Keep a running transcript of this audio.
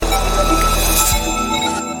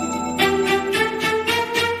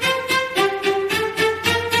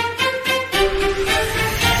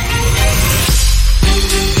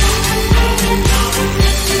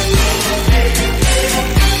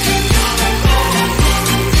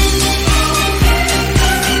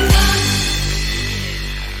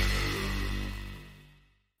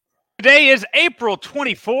Today is April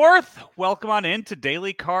 24th. Welcome on in to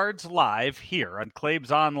Daily Cards Live here on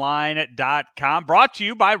ClaibsOnline.com. Brought to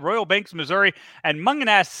you by Royal Banks, Missouri and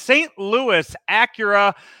Munganess St. Louis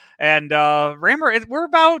Acura. And Rammer, we're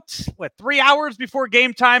about, 3 hours before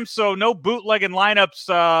game time, so no bootlegging lineups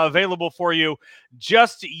available for you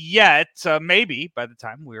just yet. Maybe by the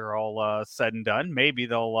time we're all said and done, maybe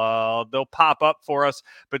they'll pop up for us.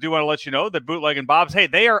 But do want to let you know that Bootleg and Bob's, hey,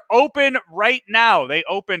 they are open right now. They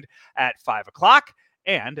opened at 5 o'clock,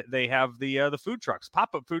 and they have the food trucks,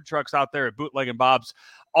 pop-up food trucks out there at Bootleg and Bob's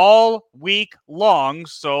all week long.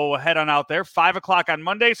 So head on out there, 5 o'clock on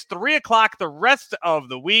Mondays, 3 o'clock the rest of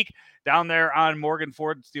the week. Down there on Morgan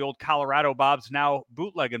Ford, it's the old Colorado Bob's, now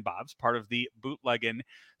Bootleg and Bob's, part of the Bootleggin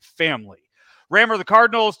family. Rammer, the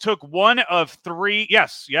Cardinals took one of three.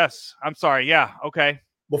 Yes. I'm sorry. Yeah. Okay.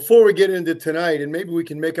 Before we get into tonight, and maybe we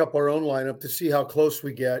can make up our own lineup to see how close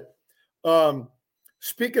we get.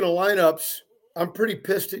 Speaking of lineups, I'm pretty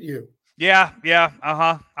pissed at you. Yeah.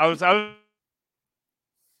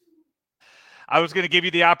 I was going to give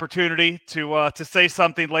you the opportunity to say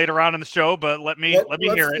something later on in the show, but let me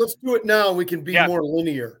hear it. Let's do it now. We can be more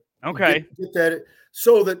linear. Okay. Get that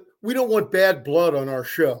so that we don't want bad blood on our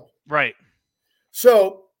show. Right.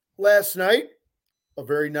 So last night, a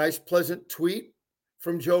very nice, pleasant tweet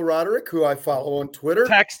from Joe Roderick, who I follow on Twitter.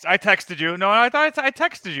 I texted you. No, I thought I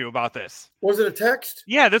texted you about this. Was it a text?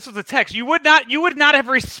 Yeah, this was a text. You would not have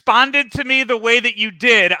responded to me the way that you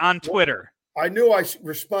did on Twitter. I knew I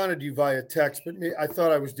responded to you via text, but I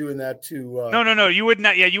thought I was doing that too. No. You would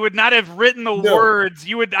not. Yeah, you would not have written the words.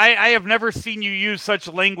 You would. I have never seen you use such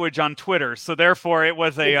language on Twitter. So therefore, it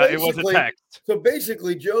was a text. So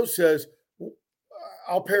basically, Joe says,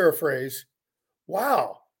 I'll paraphrase.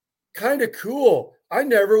 Wow, kind of cool. I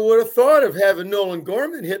never would have thought of having Nolan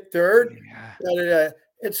Gorman hit third. Yeah.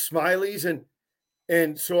 It's smileys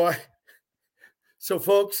and so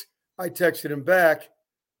folks, I texted him back.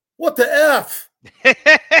 What the F?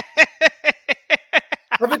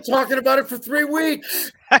 I've been talking about it for 3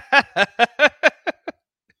 weeks.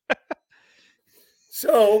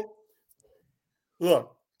 So,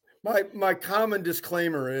 look, my common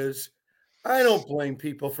disclaimer is I don't blame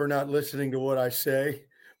people for not listening to what I say,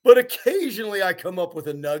 but occasionally I come up with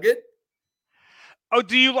a nugget. Oh,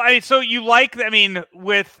 do you like? So you like? I mean,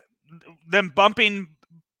 with them bumping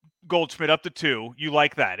Goldschmidt up to 2, you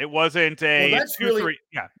like that? It wasn't a. Well, that's 2-3.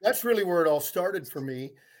 Yeah, that's really where it all started for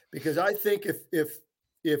me, because I think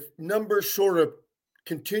if numbers sort of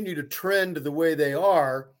continue to trend the way they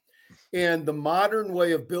are, and the modern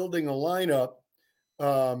way of building a lineup,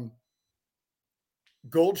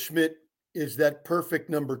 Goldschmidt is that perfect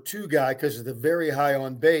number 2 guy because of the very high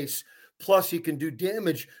on base. Plus, he can do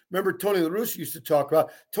damage. Remember, Tony La Russa used to talk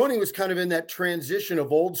about. Tony was kind of in that transition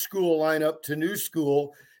of old school lineup to new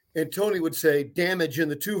school. And Tony would say damage in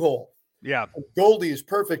the 2-hole. Yeah. And Goldie is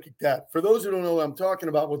perfect at that. For those who don't know what I'm talking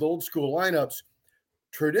about with old school lineups,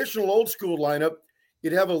 traditional old school lineup,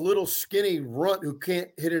 you'd have a little skinny runt who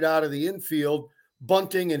can't hit it out of the infield,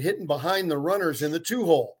 bunting and hitting behind the runners in the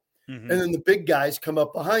 2-hole. Mm-hmm. And then the big guys come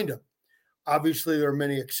up behind him. Obviously, there are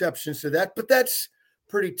many exceptions to that, but that's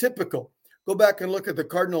pretty typical. Go back and look at the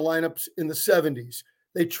Cardinal lineups in the 70s.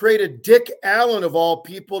 They traded Dick Allen, of all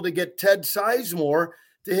people, to get Ted Sizemore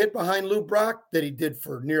to hit behind Lou Brock that he did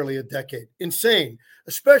for nearly a decade. Insane,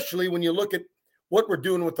 especially when you look at what we're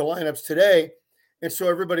doing with the lineups today. And so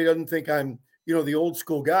everybody doesn't think I'm, the old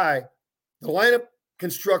school guy. The lineup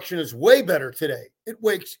construction is way better today. It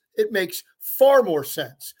makes far more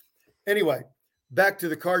sense. Anyway, back to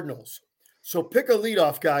the Cardinals. So pick a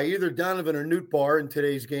leadoff guy, either Donovan or Nootbaar in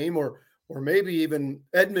today's game, or maybe even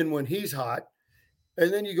Edman when he's hot.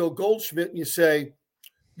 And then you go Goldschmidt and you say,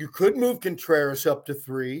 you could move Contreras up to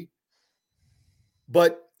 3,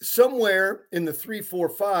 but somewhere in the 3, 4,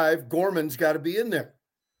 5, Gorman's got to be in there.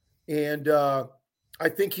 And I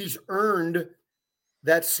think he's earned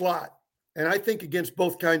that slot. And I think against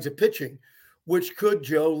both kinds of pitching, which could,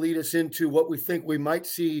 Joe, lead us into what we think we might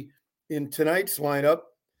see in tonight's lineup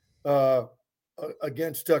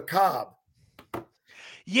against Cobb.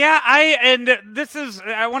 Yeah,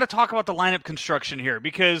 I want to talk about the lineup construction here,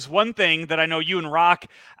 because one thing that I know you and Rock,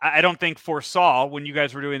 I don't think foresaw when you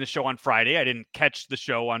guys were doing the show on Friday. I didn't catch the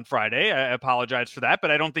show on Friday. I apologize for that,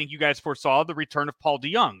 but I don't think you guys foresaw the return of Paul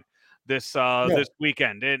DeJong this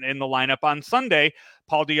weekend in the lineup on Sunday.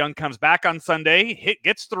 Paul DeJong comes back on Sunday,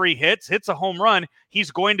 gets 3 hits, hits a home run.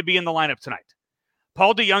 He's going to be in the lineup tonight.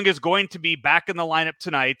 Paul DeJong is going to be back in the lineup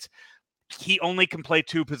tonight. He only can play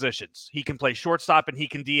 2 positions. He can play shortstop and he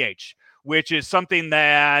can DH. which is something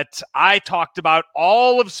that I talked about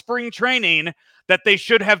all of spring training that they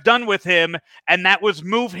should have done with him, and that was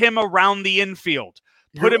move him around the infield.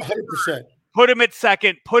 You're 100%. Put him at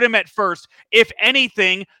second, put him at first, if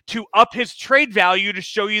anything, to up his trade value to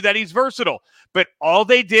show you that he's versatile. But all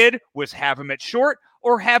they did was have him at short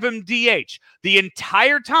or have him DH. The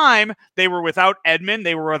entire time, they were without Edman,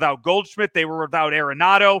 they were without Goldschmidt, they were without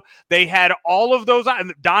Arenado. They had all of those.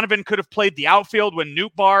 Donovan could have played the outfield when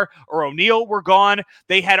Nootbaar or O'Neill were gone.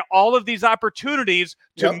 They had all of these opportunities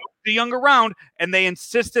to move DeJong around, and they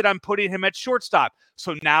insisted on putting him at shortstop.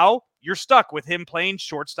 So now you're stuck with him playing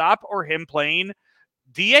shortstop or him playing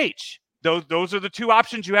DH. Those are the two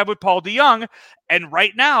options you have with Paul DeJong. And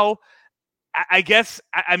right now, I guess,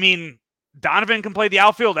 I mean, Donovan can play the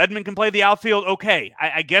outfield. Edman can play the outfield. Okay.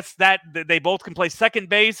 I guess that they both can play second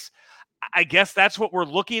base. I guess that's what we're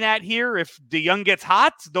looking at here. If DeJong gets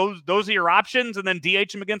hot, those are your options, and then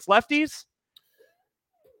DH him against lefties.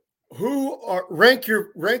 Rank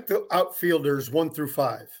the outfielders 1 through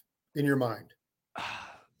 5 in your mind?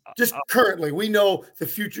 Just currently. We know the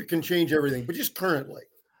future can change everything, but just currently.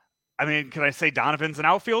 I mean, can I say Donovan's an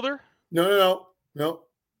outfielder? No.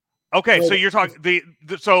 Okay, so you're talking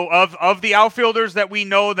so of the outfielders that we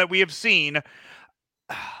know that we have seen,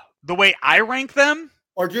 the way I rank them,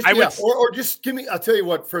 or just or just give me. I'll tell you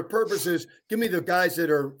what. For purposes, give me the guys that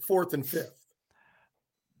are 4th and 5th.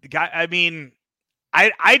 The guy. I mean,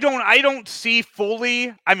 I don't see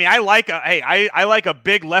fully. I mean, I like a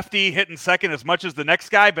big lefty hitting second as much as the next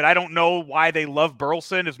guy, but I don't know why they love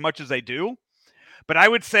Burleson as much as they do. But I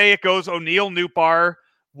would say it goes O'Neill, Nootbaar,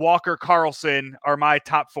 Walker, Carlson are my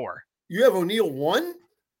top 4. You have O'Neill 1?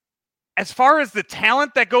 As far as the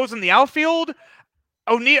talent that goes in the outfield,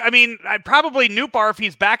 O'Neill, I mean, probably Nootbaar, if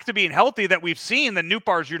he's back to being healthy that we've seen, then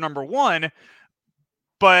Nootbaar's your number 1.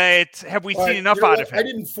 But have we seen enough out of him? I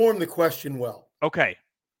didn't form the question well. Okay.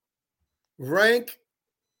 Rank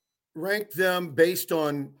them based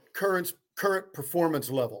on current performance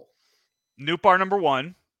level. Nootbaar number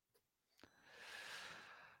 1.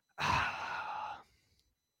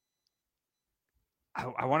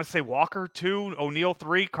 I want to say Walker 2, O'Neill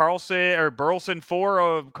 3, Carlson or Burleson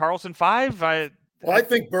 4, Carlson 5. I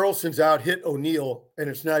think Burleson's out hit O'Neill, and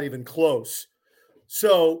it's not even close.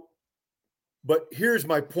 So, but here's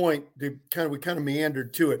my point. We kind of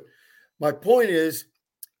meandered to it. My point is,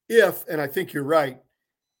 and I think you're right,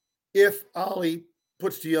 if Ollie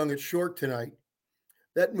puts DeJong at short tonight,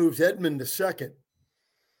 that moves Edman to second.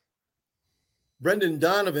 Brendan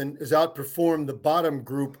Donovan has outperformed the bottom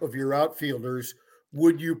group of your outfielders.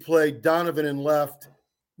 Would you play Donovan in left,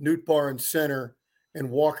 Nootbaar in center, and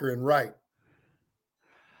Walker in right?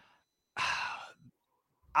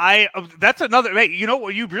 That's another. Hey, you know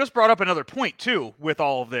what? You just brought up another point too with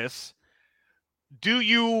all of this. Do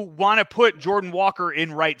you want to put Jordan Walker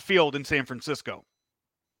in right field in San Francisco?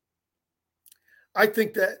 I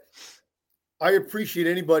think that I appreciate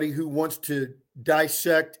anybody who wants to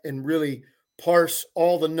dissect and really parse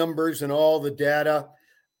all the numbers and all the data.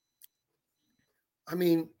 I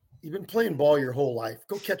mean, you've been playing ball your whole life.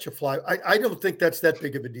 Go catch a fly. I don't think that's that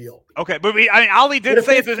big of a deal. Okay, but Ollie did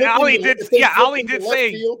say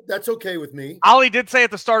that's okay with me. Ollie did say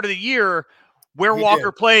at the start of the year where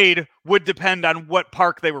Walker played would depend on what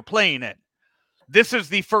park they were playing in. This is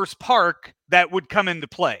the first park that would come into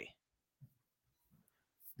play.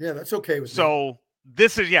 Yeah, that's okay with me. So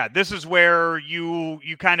this is where you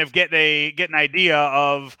kind of get an idea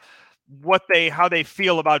of how they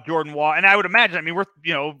feel about Jordan Walker. And I would imagine, I mean, we're,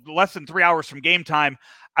 less than 3 hours from game time.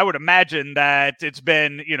 I would imagine that it's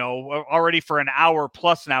been, already for an hour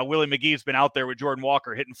plus now, Willie McGee's been out there with Jordan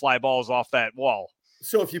Walker hitting fly balls off that wall.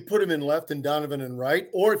 So if you put him in left and Donovan in right,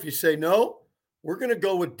 or if you say, no, we're going to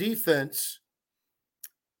go with defense,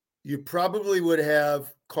 you probably would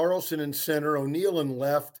have Carlson in center, O'Neill in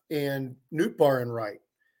left, and Nootbaar in right.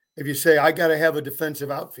 If you say, I got to have a defensive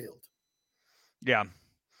outfield. Yeah.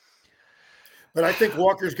 But I think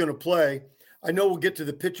Walker's going to play. I know we'll get to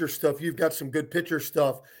the pitcher stuff. You've got some good pitcher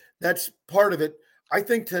stuff. That's part of it. I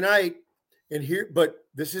think tonight but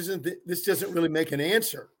this doesn't really make an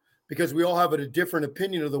answer because we all have a different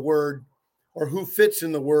opinion of the word or who fits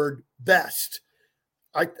in the word best.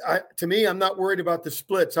 To me, I'm not worried about the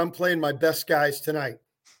splits. I'm playing my best guys tonight.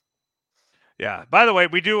 Yeah. By the way,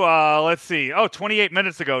 we do, let's see. 28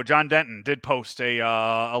 minutes ago, John Denton did post a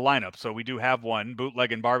lineup. So we do have one.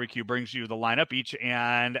 Bootleg and Barbecue brings you the lineup each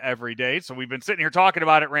and every day. So we've been sitting here talking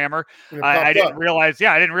about it, Rammer. I didn't realize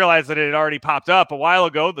that it had already popped up a while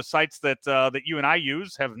ago. The sites that you and I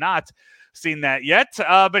use have not. seen that yet.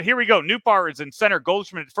 But here we go. Newbar is in center.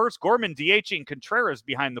 Goldschmidt at first. Gorman DHing. Contreras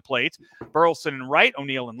behind the plate. Burleson in right.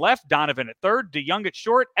 O'Neill in left. Donovan at third. DeJong at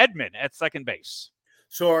short. Edman at second base.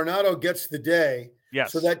 So Arenado gets the day.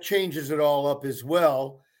 Yes. So that changes it all up as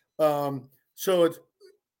well. So it's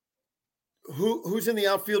who's in the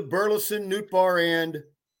outfield? Burleson, Newbar, and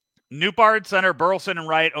Newbar at center. Burleson in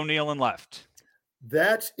right. O'Neill in left.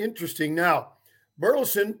 That's interesting. Now,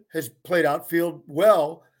 Burleson has played outfield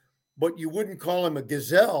well, but you wouldn't call him a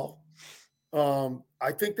gazelle.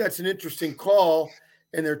 I think that's an interesting call,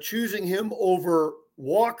 and they're choosing him over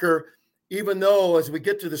Walker, even though as we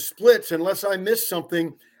get to the splits, unless I miss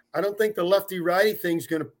something, I don't think the lefty-righty thing's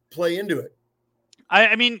going to play into it.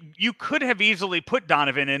 I mean, you could have easily put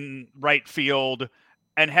Donovan in right field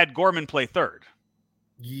and had Gorman play third.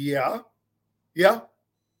 Yeah.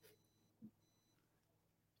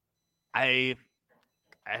 I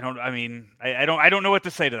don't know what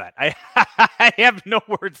to say to that. I have no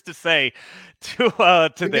words to say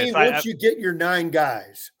to this. Once you get your 9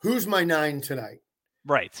 guys, who's my 9 tonight?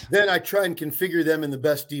 Right. Then I try and configure them in the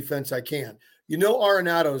best defense I can.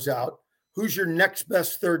 Arenado's out. Who's your next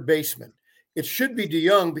best third baseman? It should be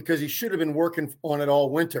DeJong because he should have been working on it all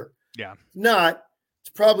winter. Yeah. Not, it's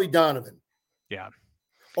probably Donovan. Yeah.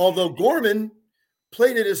 Although Gorman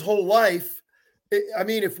played it his whole life.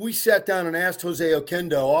 If we sat down and asked Jose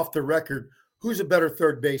Oquendo off the record, who's a better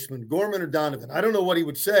third baseman, Gorman or Donovan? I don't know what he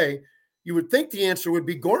would say. You would think the answer would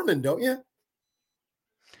be Gorman, don't you?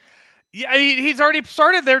 Yeah, he's already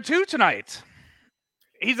started there too tonight.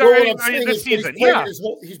 He's already this season.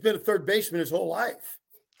 He's been a third baseman his whole life.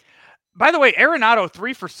 By the way, Arenado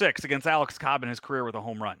 3 for 6 against Alex Cobb in his career with a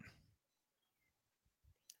home run.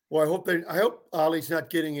 Well, I hope Ollie's not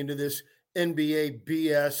getting into this NBA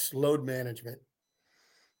BS load management.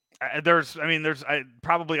 There's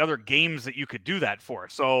probably other games that you could do that for.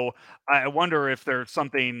 So I wonder if there's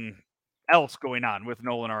something else going on with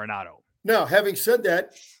Nolan Arenado. Now, having said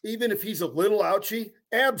that, even if he's a little ouchy,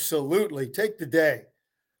 absolutely take the day.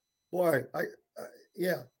 Boy, I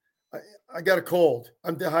got a cold.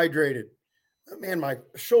 I'm dehydrated. Man, my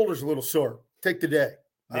shoulder's a little sore. Take the day.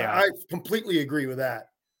 Yeah. I completely agree with that.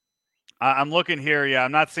 I'm looking here. Yeah,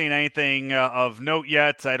 I'm not seeing anything of note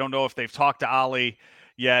yet. I don't know if they've talked to Ollie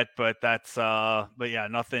yet, but that's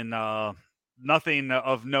nothing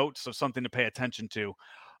of note. So something to pay attention to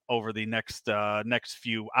over the next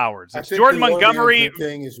few hours. It's Jordan Montgomery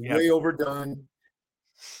thing is way overdone.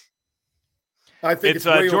 I think it's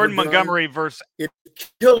Jordan overdone. Montgomery versus it's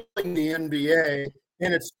killing the NBA,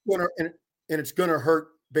 and it's gonna hurt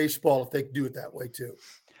baseball if they do it that way too.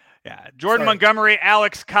 Yeah, Jordan Montgomery,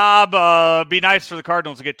 Alex Cobb. Be nice for the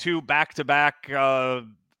Cardinals to get 2 back-to-back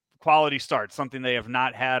quality starts, something they have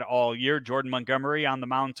not had all year. Jordan Montgomery on the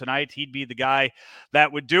mound tonight. He'd be the guy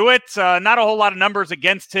that would do it. Not a whole lot of numbers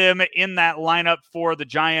against him in that lineup for the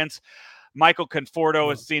Giants. Michael Conforto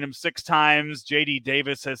has seen him 6 times. J.D.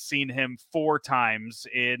 Davis has seen him 4 times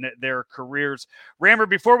in their careers. Rammer,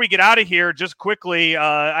 before we get out of here, just quickly,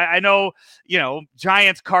 I know,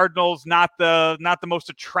 Giants, Cardinals, not the most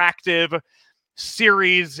attractive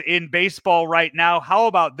series in baseball right now. How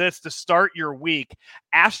about this to start your week?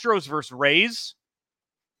 Astros versus Rays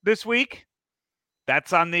this week.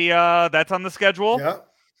 That's on the schedule. Yeah.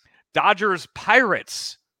 Dodgers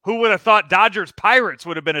Pirates. Who would have thought Dodgers Pirates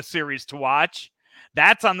would have been a series to watch?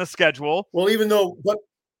 That's on the schedule. Well, but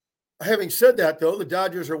having said that, though, the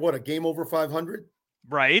Dodgers are a game over 500?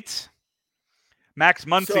 Right. Max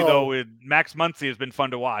Muncy, Max Muncy has been fun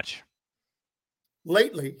to watch.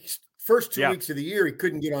 Lately, first 2 weeks of the year, he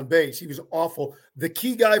couldn't get on base. He was awful. The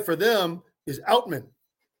key guy for them is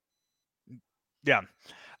Yeah.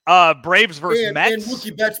 Braves versus Mets. And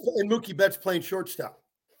Mookie Betts playing shortstop.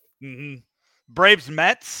 Mm-hmm. Braves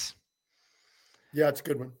Mets. Yeah, it's a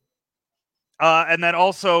good one. And then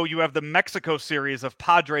also you have the Mexico series of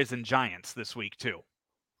Padres and Giants this week too.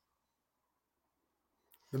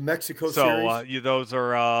 The Mexico series. Those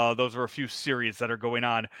are a few series that are going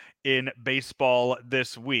on in baseball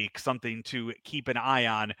this week. Something to keep an eye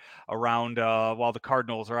on around while the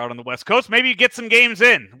Cardinals are out on the West Coast. Maybe you get some games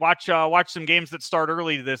in. Watch some games that start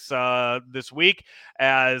early this week,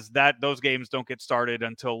 as those games don't get started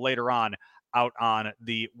until later on out on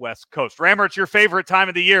the West Coast. Rammer, it's your favorite time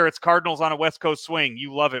of the year. It's Cardinals on a West Coast swing.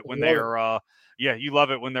 You love it when you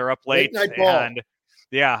love it when they're up late. Night ball. And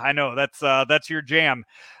yeah, I know that's your jam.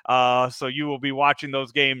 So you will be watching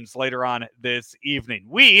those games later on this evening.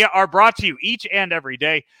 We are brought to you each and every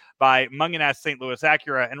day by Munganess St. Louis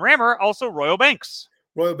Acura and Rammer, also Royal Banks.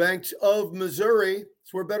 Royal Banks of Missouri.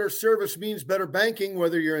 It's where better service means better banking,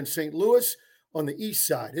 whether you're in St. Louis on the east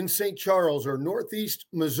side, in St. Charles, or northeast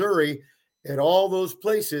Missouri. At all those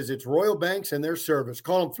places, it's Royal Banks and their service.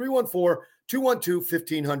 Call them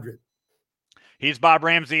 314-212-1500. He's Bob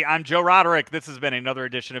Ramsey. I'm Joe Roderick. This has been another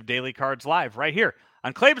edition of Daily Cards Live right here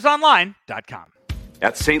on ClaimsOnline.com.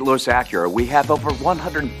 At St. Louis Acura, we have over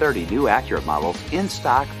 130 new Acura models in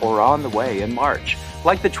stock or on the way in March.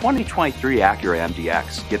 Like the 2023 Acura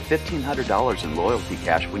MDX, get $1,500 in loyalty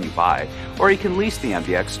cash when you buy, or you can lease the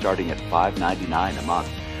MDX starting at $599 a month.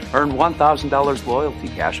 Earn $1,000 loyalty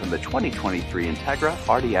cash on the 2023 Integra,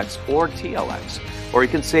 RDX, or TLX. Or you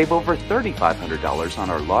can save over $3,500 on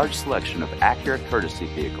our large selection of Acura courtesy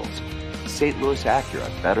vehicles. St. Louis Acura,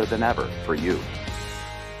 better than ever for you.